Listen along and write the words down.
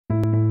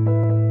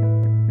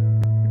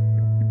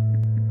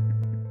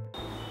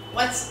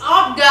What's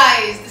up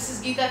guys, this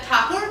is Geeta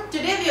Thakur.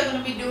 Today we are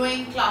going to be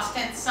doing class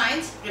 10th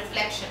science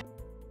reflection.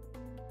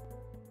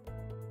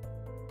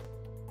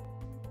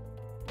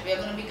 We are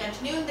going to be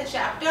continuing the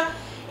chapter.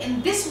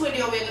 In this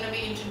video we are going to be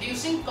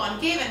introducing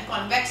concave and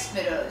convex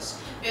mirrors.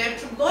 We are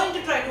going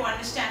to try to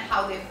understand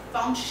how they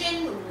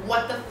function,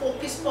 what the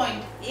focus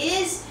point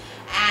is,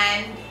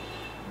 and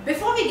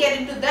before we get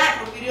into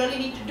that, what we really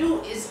need to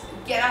do is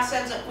get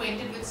ourselves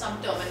acquainted with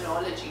some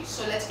terminology.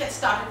 So let's get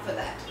started for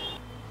that.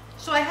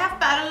 So I have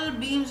parallel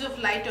beams of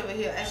light over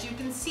here. As you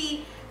can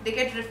see, they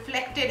get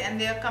reflected and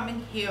they are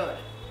coming here.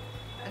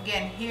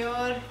 Again,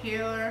 here,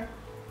 here.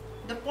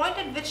 The point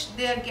at which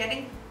they are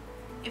getting,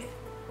 if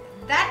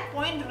that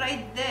point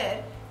right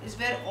there is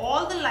where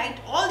all the light,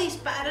 all these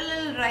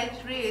parallel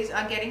light rays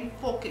are getting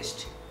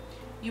focused.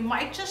 You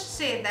might just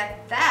say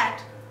that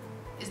that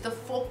is the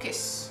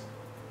focus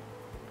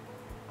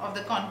of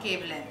the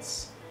concave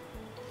lens.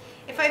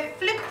 If I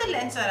flip the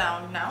lens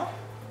around now,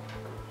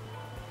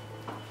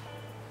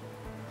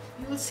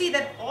 you will see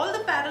that all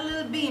the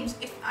parallel beams,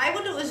 if I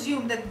were to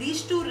assume that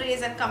these two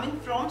rays are coming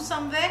from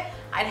somewhere,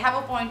 I'd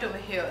have a point over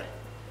here.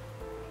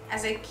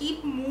 As I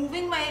keep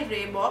moving my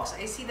ray box,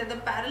 I see that the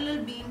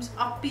parallel beams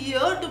appear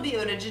to be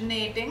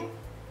originating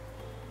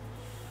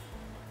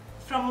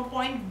from a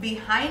point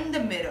behind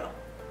the mirror.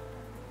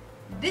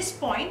 This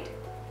point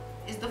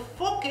is the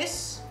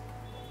focus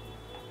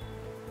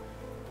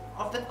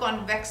of the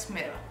convex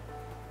mirror.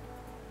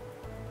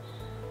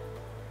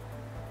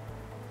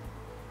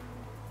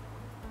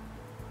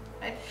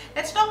 Right.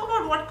 Let's talk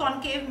about what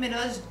concave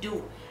mirrors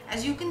do.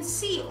 As you can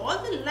see, all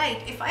the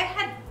light, if I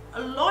had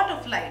a lot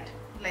of light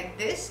like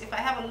this, if I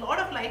have a lot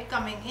of light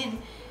coming in,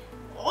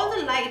 all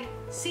the light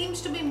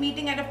seems to be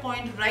meeting at a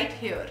point right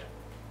here.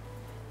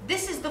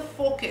 This is the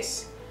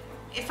focus.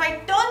 If I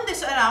turn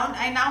this around,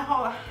 I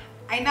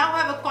now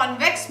have a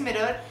convex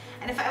mirror,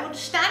 and if I were to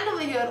stand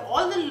over here,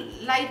 all the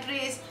light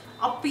rays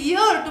appear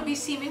to be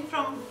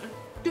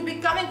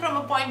coming from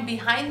a point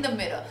behind the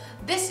mirror.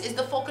 This is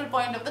the focal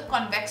point of the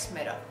convex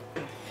mirror.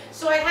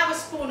 So I have a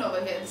spoon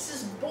over here. This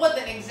is both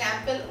an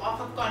example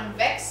of a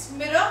convex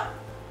mirror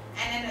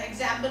and an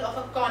example of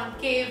a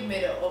concave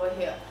mirror over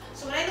here.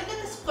 So when I look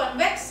at this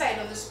convex side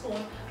of the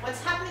spoon, what's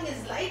happening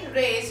is light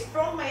rays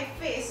from my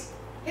face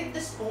hit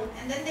the spoon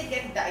and then they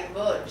get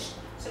diverged.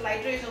 So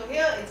light rays over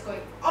here, it's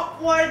going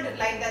upward,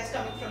 light that's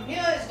coming from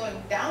here is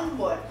going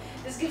downward.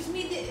 This gives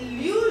me the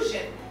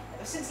illusion,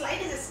 since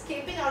light is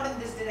escaping out in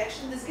this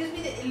direction, this gives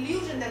me the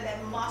illusion that there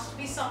must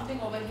be something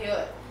over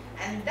here.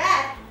 And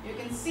that you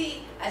can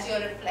see as your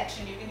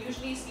reflection. You can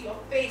usually see your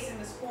face in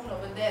the spoon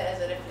over there as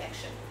a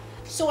reflection.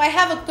 So I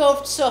have a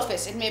curved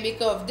surface. It may be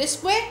curved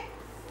this way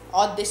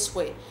or this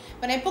way.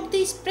 When I put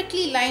these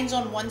prickly lines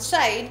on one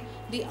side,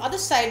 the other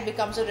side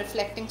becomes a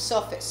reflecting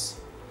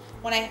surface.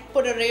 When I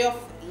put a ray of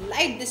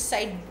light this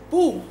side,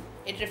 boom,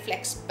 it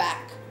reflects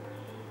back.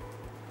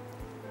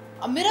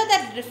 A mirror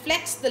that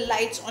reflects the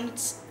lights on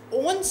its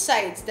own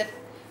sides, that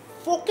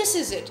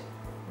focuses it,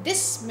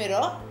 this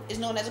mirror is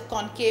known as a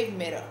concave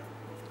mirror.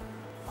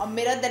 A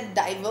mirror that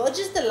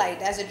diverges the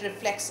light as it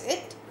reflects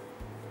it,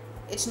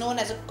 it's known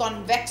as a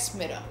convex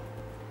mirror.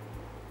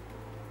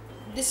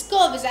 This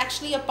curve is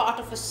actually a part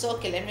of a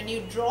circle, and when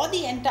you draw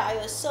the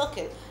entire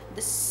circle,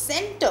 the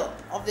center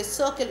of the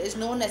circle is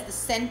known as the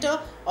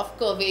center of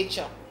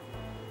curvature.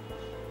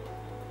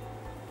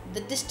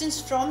 The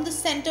distance from the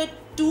center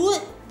to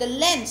the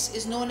lens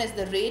is known as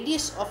the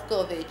radius of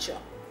curvature.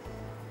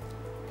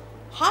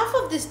 Half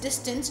of this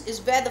distance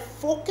is where the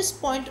focus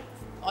point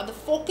or the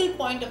focal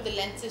point of the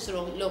lens is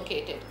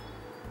located.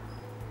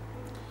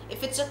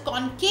 If it's a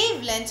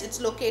concave lens, it's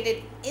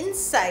located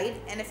inside,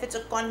 and if it's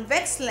a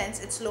convex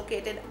lens, it's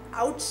located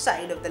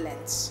outside of the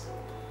lens.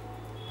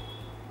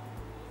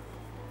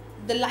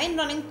 The line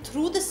running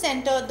through the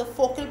center, the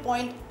focal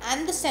point,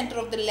 and the center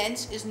of the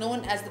lens is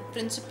known as the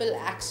principal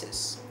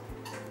axis.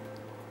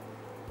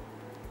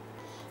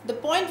 The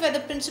point where the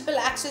principal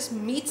axis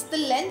meets the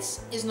lens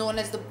is known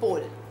as the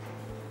pole.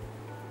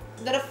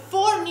 There are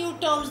 4 new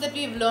terms that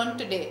we've learned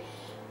today: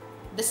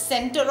 the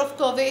center of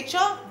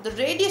curvature, the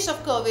radius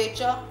of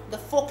curvature, the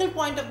focal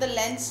point of the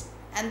lens,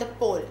 and the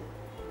pole.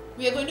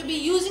 We are going to be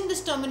using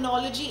this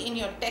terminology in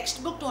your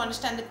textbook to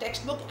understand the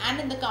textbook,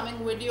 and in the coming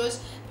videos,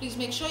 please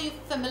make sure you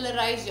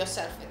familiarize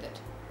yourself with it.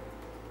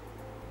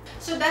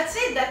 So that's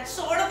it. That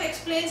sort of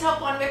explains how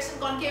convex and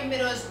concave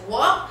mirrors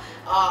work,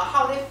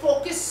 how they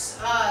focus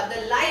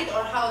the light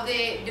or how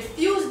they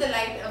diffuse the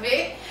light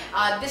away.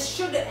 This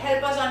should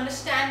help us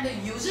understand the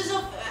uses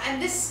of,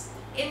 and this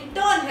in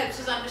turn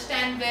helps us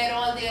understand where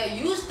all they are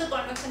used, the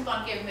convex and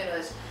concave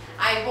mirrors.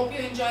 I hope you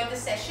enjoyed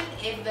this session.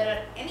 If there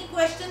are any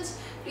questions,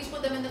 please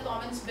put them in the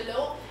comments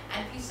below,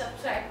 and please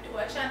subscribe to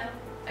our channel.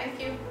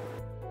 Thank you.